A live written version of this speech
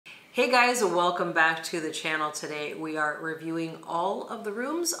Hey guys, welcome back to the channel. Today we are reviewing all of the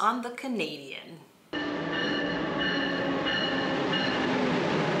rooms on the Canadian.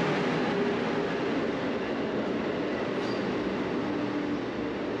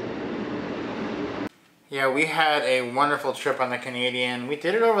 Yeah, we had a wonderful trip on the Canadian. We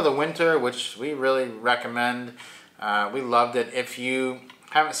did it over the winter, which we really recommend. We loved it. If you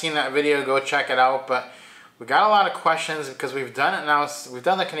haven't seen that video, go check it out. But we got a lot of questions because we've done it now. We've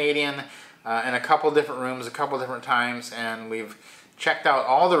done the Canadian in a couple different rooms, a couple different times, and we've checked out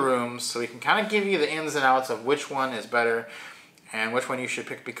all the rooms, so we can kind of give you the ins and outs of which one is better and which one you should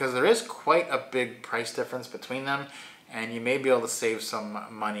pick, because there is quite a big price difference between them, and you may be able to save some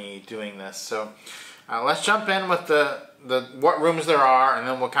money doing this. So let's jump in with the what rooms there are, and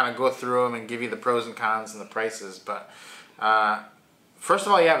then we'll kind of go through them and give you the pros and cons and the prices. But first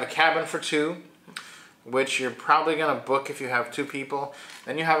of all, you have the cabin for two, which you're probably going to book if you have two people.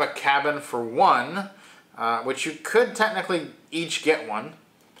 Then you have a cabin for one, which you could technically each get one.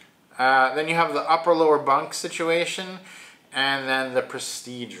 Then you have the upper-lower bunk situation, and then the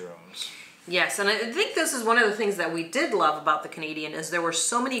prestige rooms. Yes, and I think this is one of the things that we did love about the Canadian is there were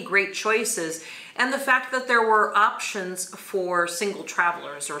so many great choices, and the fact that there were options for single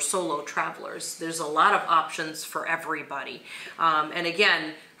travelers or solo travelers. There's a lot of options for everybody. And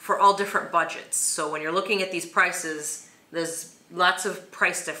again, for all different budgets. So when you're looking at these prices, there's lots of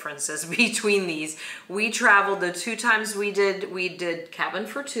price differences between these. We traveled the two times we did cabin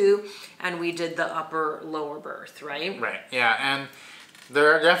for two, and we did the upper lower berth, right? Right, yeah, and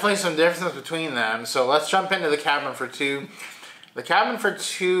there are definitely some differences between them. So let's jump into the cabin for two. The cabin for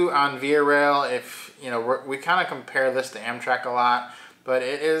two on Via Rail, if you know, we kind of compare this to Amtrak a lot, but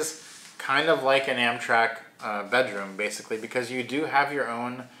it is kind of like an Amtrak bedroom, basically, because you do have your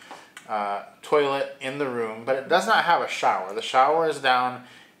own toilet in the room, but it does not have a shower. The shower is down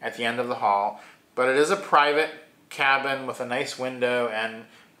at the end of the hall, but it is a private cabin with a nice window and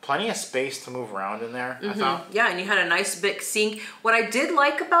plenty of space to move around in there, I thought. Yeah, and you had a nice big sink. What I did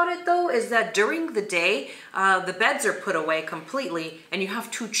like about it, though, is that during the day, the beds are put away completely, and you have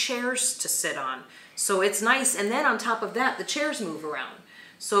two chairs to sit on. So it's nice, and then on top of that, the chairs move around.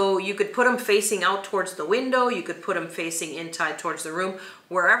 So you could put them facing out towards the window, you could put them facing inside towards the room.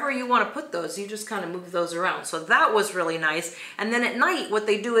 Wherever you want to put those, you just kind of move those around. So that was really nice. And then at night, what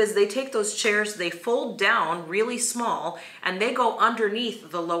they do is they take those chairs, they fold down really small, and they go underneath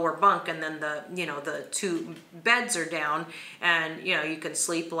the lower bunk, and then the two beds are down, and you can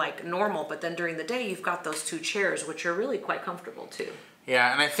sleep like normal, but then during the day, you've got those two chairs, which are really quite comfortable too.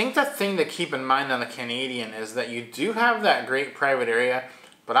 Yeah, and I think the thing to keep in mind on the Canadian is that you do have that great private area,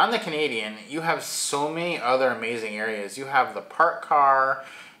 but on the Canadian, you have so many other amazing areas. You have the park car,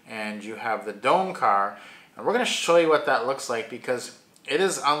 and you have the dome car, and we're going to show you what that looks like, because it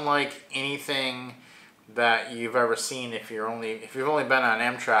is unlike anything that you've ever seen. If you've only been on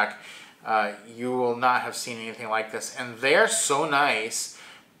Amtrak, you will not have seen anything like this. And they are so nice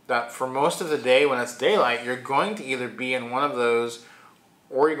that for most of the day, when it's daylight, you're going to either be in one of those,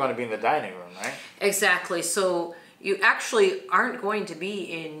 or you're going to be in the dining room, right? Exactly. So you actually aren't going to be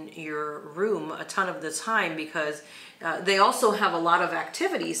in your room a ton of the time, because they also have a lot of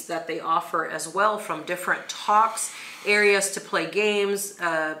activities that they offer as well, from different talks, areas to play games,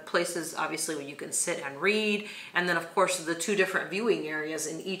 places obviously where you can sit and read, and then of course the two different viewing areas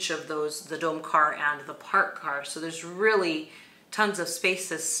in each of those, the dome car and the park car. So there's really tons of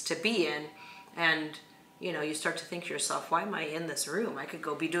spaces to be in, and you start to think to yourself, why am I in this room? I could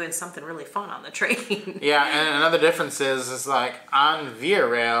go be doing something really fun on the train. Yeah, and another difference is like on Via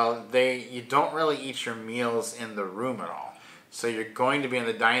Rail, you don't really eat your meals in the room at all. So you're going to be in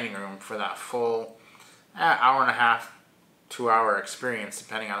the dining room for that full hour and a half, 2-hour experience,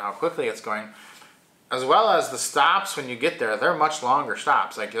 depending on how quickly it's going. As well as the stops when you get there, they're much longer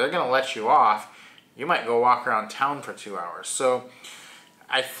stops. Like, they're going to let you off. You might go walk around town for 2 hours. So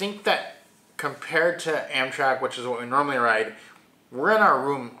I think that compared to Amtrak, which is what we normally ride, we're in our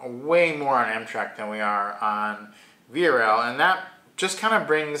room way more on Amtrak than we are on Via Rail, and that just kind of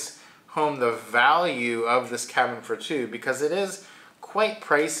brings home the value of this cabin for two, because it is quite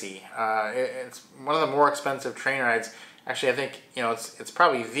pricey. It's one of the more expensive train rides. Actually, I think it's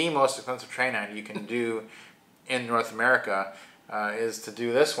probably the most expensive train ride you can do in North America, is to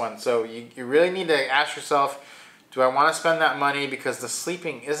do this one. So you really need to ask yourself, do I want to spend that money? Because the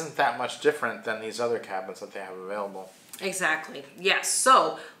sleeping isn't that much different than these other cabins that they have available. Exactly. Yes.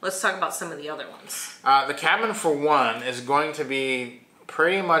 So let's talk about some of the other ones. The cabin for one is going to be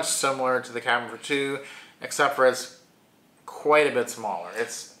pretty much similar to the cabin for two, except for it's quite a bit smaller.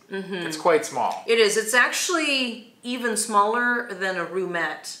 It's quite small. It is. It's actually even smaller than a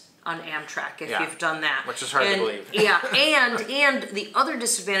roomette on Amtrak if Yeah. you've done that. Which is hard to believe. Yeah, and the other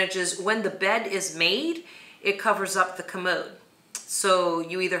disadvantage is when the bed is made, it covers up the commode. So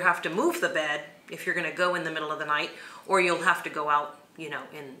you either have to move the bed if you're going to go in the middle of the night, or you'll have to go out, you know,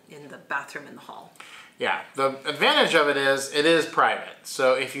 in the bathroom in the hall. Yeah, the advantage of it is private.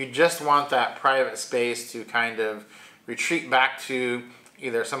 So if you just want that private space to kind of retreat back to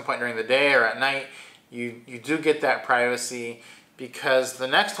either some point during the day or at night, you do get that privacy, because the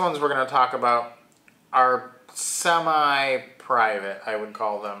next ones we're going to talk about are semi-private, I would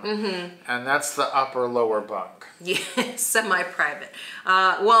call them. And that's the upper lower bunk. Yeah, semi-private.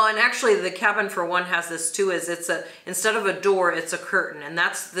 Well, and actually the cabin for one has this too, is instead of a door, it's a curtain. And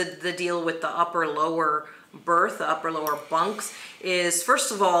that's the deal with the upper lower berth, the upper lower bunks, is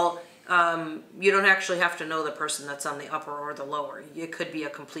first of all, you don't actually have to know the person that's on the upper or the lower. It could be a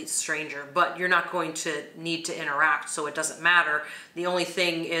complete stranger, but you're not going to need to interact, so it doesn't matter. The only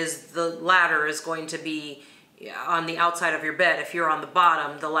thing is the ladder is going to be on the outside of your bed. If you're on the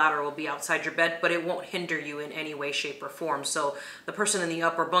bottom, the ladder will be outside your bed, but it won't hinder you in any way, shape, or form. So the person in the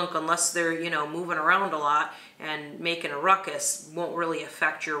upper bunk, unless they're, you know, moving around a lot and making a ruckus, won't really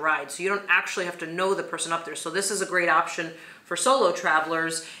affect your ride. So you don't actually have to know the person up there. So this is a great option for solo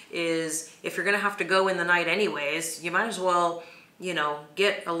travelers, is if you're going to have to go in the night anyways, you might as well, you know,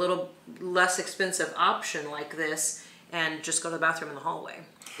 get a little less expensive option like this and just go to the bathroom in the hallway.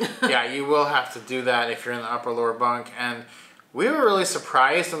 Yeah, you will have to do that if you're in the upper lower bunk. And we were really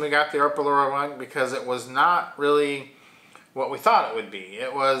surprised when we got the upper lower bunk, because it was not really what we thought it would be.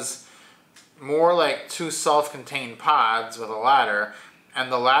 It was more like two self-contained pods with a ladder,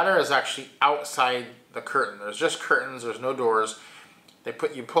 and the ladder is actually outside the curtain. There's just curtains, there's no doors.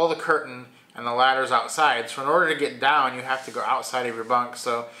 You pull the curtain and the ladder's outside. So in order to get down, you have to go outside of your bunk.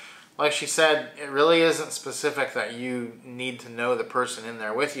 So like she said, it really isn't specific that you need to know the person in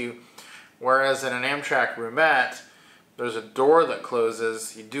there with you. Whereas in an Amtrak roomette, there's a door that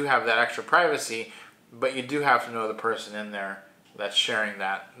closes. You do have that extra privacy, but you do have to know the person in there that's sharing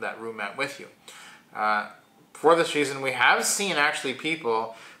that roomette with you. For this reason, we have seen actually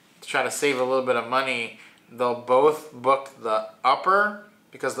people, to try to save a little bit of money, they'll both book the upper,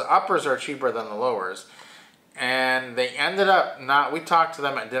 because the uppers are cheaper than the lowers. And they ended up we talked to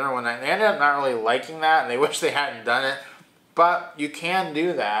them at dinner one night, and they ended up not really liking that, and they wish they hadn't done it. But you can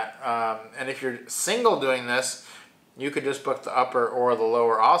do that. And if you're single doing this, you could just book the upper or the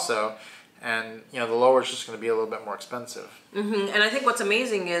lower also. And, you know, the lower is just going to be a little bit more expensive. And I think what's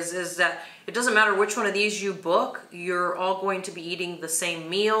amazing is that it doesn't matter which one of these you book, you're all going to be eating the same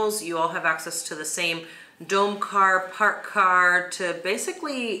meals. You all have access to the same dome car, park car, to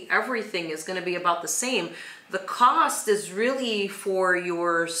basically everything is going to be about the same. The cost is really for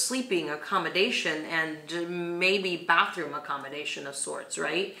your sleeping accommodation and maybe bathroom accommodation of sorts,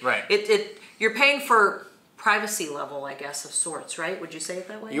 right? Right. You're paying for privacy level, I guess, of sorts, right? Would you say it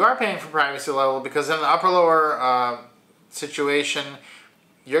that way? You are paying for privacy level, because in the upper lower situation,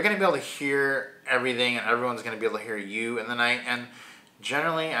 you're going to be able to hear everything, and everyone's going to be able to hear you in the night. And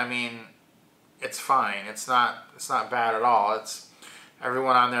generally, I mean, it's fine. It's not bad at all.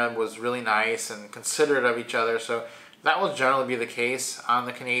 Everyone on there was really nice and considerate of each other, so that will generally be the case on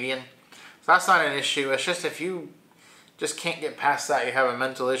the Canadian. So that's not an issue. It's just if you just can't get past that, you have a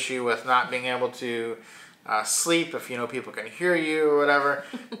mental issue with not being able to sleep, if you know people can hear you or whatever,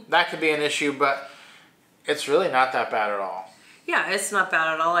 that could be an issue, but it's really not that bad at all. Yeah, it's not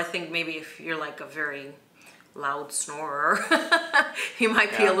bad at all. I think maybe if you're like a very loud snorer, you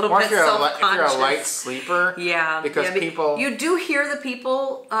might be a little bit self-conscious. If you're a light sleeper, because people, you do hear the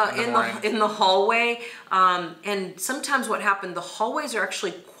people in the hallway, and sometimes what happened, the hallways are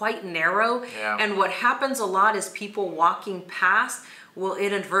actually quite narrow, and what happens a lot is people walking past will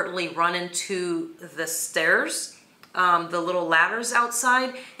inadvertently run into the stairs, the little ladders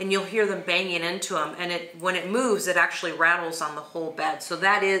outside, and you'll hear them banging into them, and when it moves, it actually rattles on the whole bed. So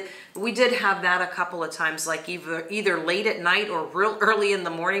we did have that a couple of times, like either late at night or real early in the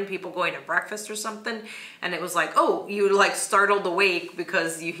morning, people going to breakfast or something, and it was like, oh, you like startled awake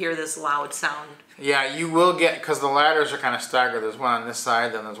because you hear this loud sound. Yeah, you will get, because the ladders are kind of staggered. There's one on this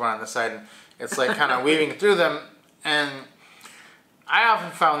side, then there's one on this side, and it's like kind of weaving through them. And I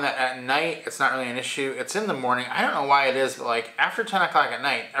often found that at night, it's not really an issue. It's in the morning. I don't know why it is, but like after 10 o'clock at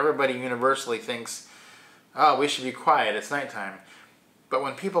night, everybody universally thinks, oh, we should be quiet, it's nighttime. But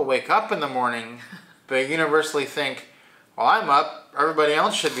when people wake up in the morning, they universally think, well, I'm up, everybody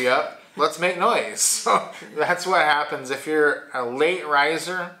else should be up, let's make noise. So that's what happens. If you're a late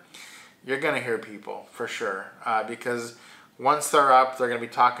riser, you're going to hear people for sure, because once they're up, they're going to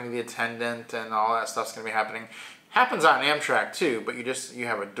be talking to the attendant and all that stuff's going to be happening. Happens on Amtrak too, but you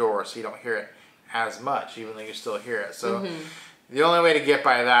have a door, so you don't hear it as much, even though you still hear it. So the only way to get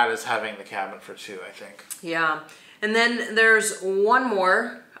by that is having the cabin for two, I think. Yeah. And then there's one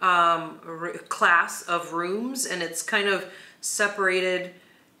more class of rooms, and it's kind of separated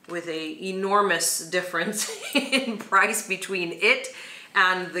with a enormous difference in price between it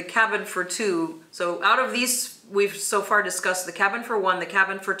and the cabin for two. So out of these, we've so far discussed the cabin for one, the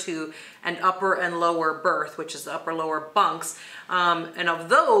cabin for two, and upper and lower berth, which is the upper lower bunks. And of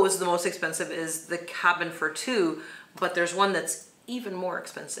those, the most expensive is the cabin for two, but there's one that's even more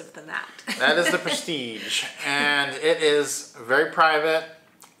expensive than that. That is the Prestige, and it is very private.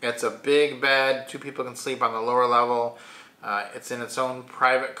 It's a big bed. Two people can sleep on the lower level. It's in its own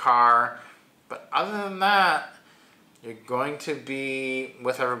private car. But other than that, you're going to be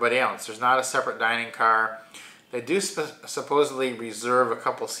with everybody else. There's not a separate dining car. They do supposedly reserve a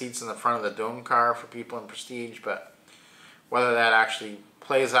couple seats in the front of the dome car for people in Prestige, but whether that actually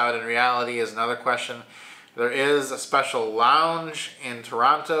plays out in reality is another question. There is a special lounge in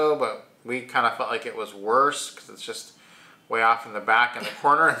Toronto, but we kind of felt like it was worse because it's just way off in the back in the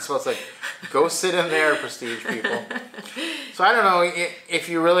corner, and so it's like, go sit in there, Prestige people. So I don't know, if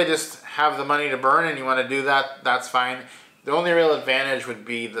you really just have the money to burn and you want to do that, that's fine. The only real advantage would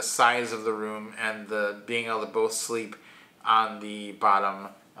be the size of the room and the being able to both sleep on the bottom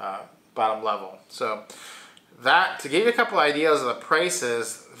level. So that, to give you a couple ideas of the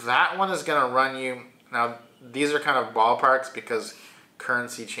prices, that one is going to run you, now these are kind of ballparks because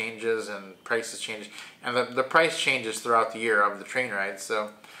currency changes and prices change, and the price changes throughout the year of the train ride. So,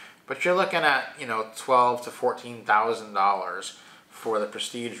 but you're looking at, you know, $12,000 to $14,000 for the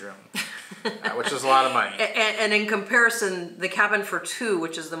Prestige room, which is a lot of money. And in comparison, the cabin for two,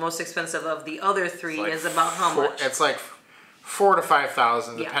 which is the most expensive of the other three, like is about how much? It's like $4,000 to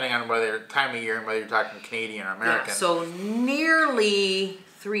 $5,000, depending on whether time of year and whether you're talking Canadian or American. Yeah, so nearly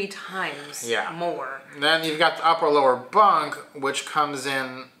 3 times more. And then you've got the upper lower bunk, which comes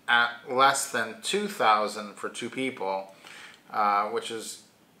in at less than $2,000 for two people, which is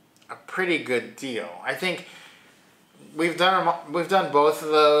a pretty good deal. I think we've done both of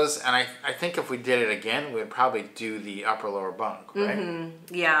those, and I think if we did it again, we'd probably do the upper lower bunk, right?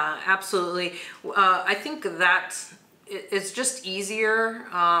 Yeah, absolutely. I think that it's just easier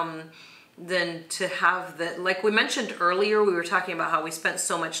than to have the, like we mentioned earlier, we were talking about how we spent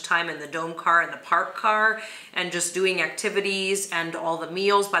so much time in the dome car and the park car and just doing activities and all the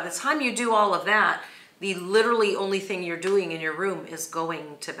meals. By the time you do all of that, the literally only thing you're doing in your room is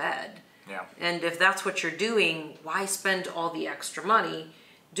going to bed. Yeah. And if that's what you're doing, why spend all the extra money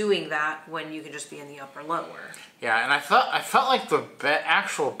doing that when you can just be in the upper lower? Yeah, and I felt like the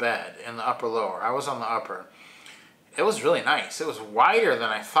actual bed in the upper lower, I was on the upper, it was really nice. It was wider than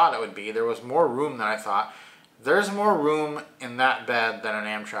I thought it would be. There was more room than I thought. There's more room in that bed than an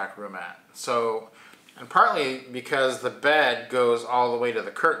Amtrak room at. So, and partly because the bed goes all the way to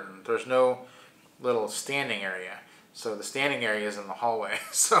the curtain. There's no little standing area. So the standing area is in the hallway.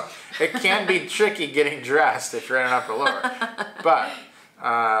 So it can be tricky getting dressed if you're in an upper lower. But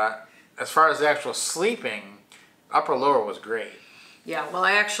as far as the actual sleeping, upper lower was great. Yeah, well,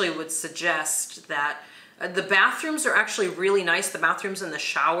 I actually would suggest that the bathrooms are actually really nice. The bathrooms and the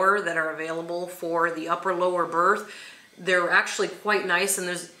shower that are available for the upper lower berth, they're actually quite nice, and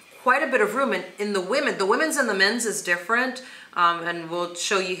there's quite a bit of room. And in the women's and the men's is different, and we'll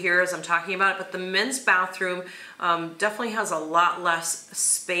show you here as I'm talking about it, but the men's bathroom definitely has a lot less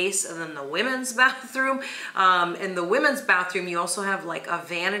space than the women's bathroom. In the women's bathroom, you also have like a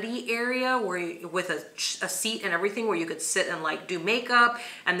vanity area where with a seat and everything where you could sit and like do makeup,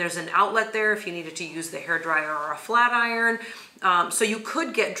 and there's an outlet there if you needed to use the hairdryer or a flat iron. So you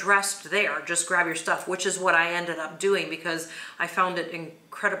could get dressed there, just grab your stuff, which is what I ended up doing because I found it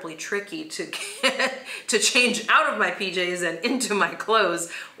incredibly tricky to change out of my PJs and into my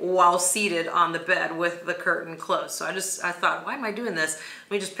clothes while seated on the bed with the curtain closed. So I thought, why am I doing this?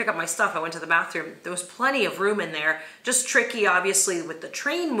 Let me just pick up my stuff. I went to the bathroom. There was plenty of room in there. Just tricky, obviously, with the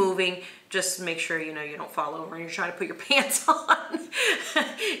train moving. Just make sure you don't fall over and you're trying to put your pants on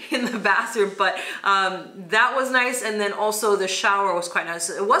in the bathroom. But that was nice. And then also the shower was quite nice.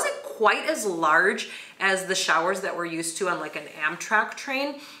 It wasn't quite as large as the showers that we're used to on like an Amtrak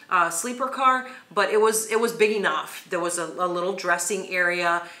train, sleeper car, but it was big enough. There was a little dressing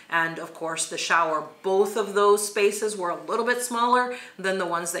area and of course the shower. Both of those spaces were a little bit smaller than the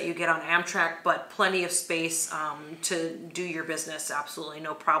ones that you get on Amtrak, but plenty of space to do your business. Absolutely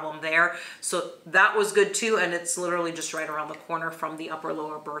no problem there. So that was good too, and it's literally just right around the corner from the upper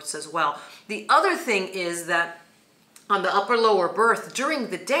lower berths as well. The other thing is that on the upper lower berth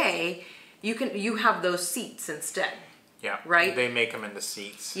during the day, you have those seats instead. Yeah, right? They make them into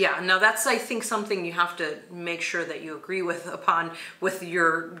seats. Yeah, now that's, I think, something you have to make sure that you agree with your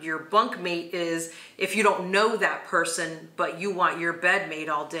bunkmate is, if you don't know that person, but you want your bed made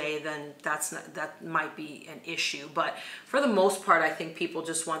all day, then that might be an issue. But for the most part, I think people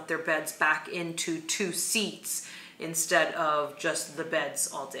just want their beds back into 2 seats instead of just the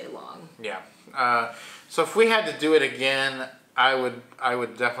beds all day long. Yeah. So if we had to do it again, I would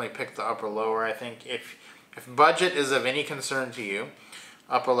definitely pick the upper lower. I think if budget is of any concern to you,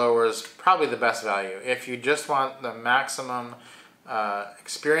 upper lower is probably the best value. If you just want the maximum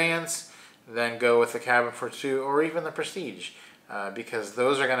experience, then go with the cabin for 2 or even the Prestige, because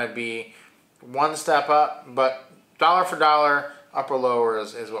those are going to be one step up, but dollar for dollar, upper lower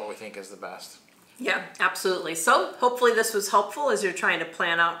is what we think is the best. Yeah, absolutely. So hopefully this was helpful as you're trying to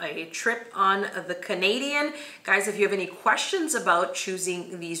plan out a trip on the Canadian. Guys, if you have any questions about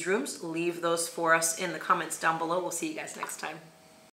choosing these rooms, leave those for us in the comments down below. We'll see you guys next time.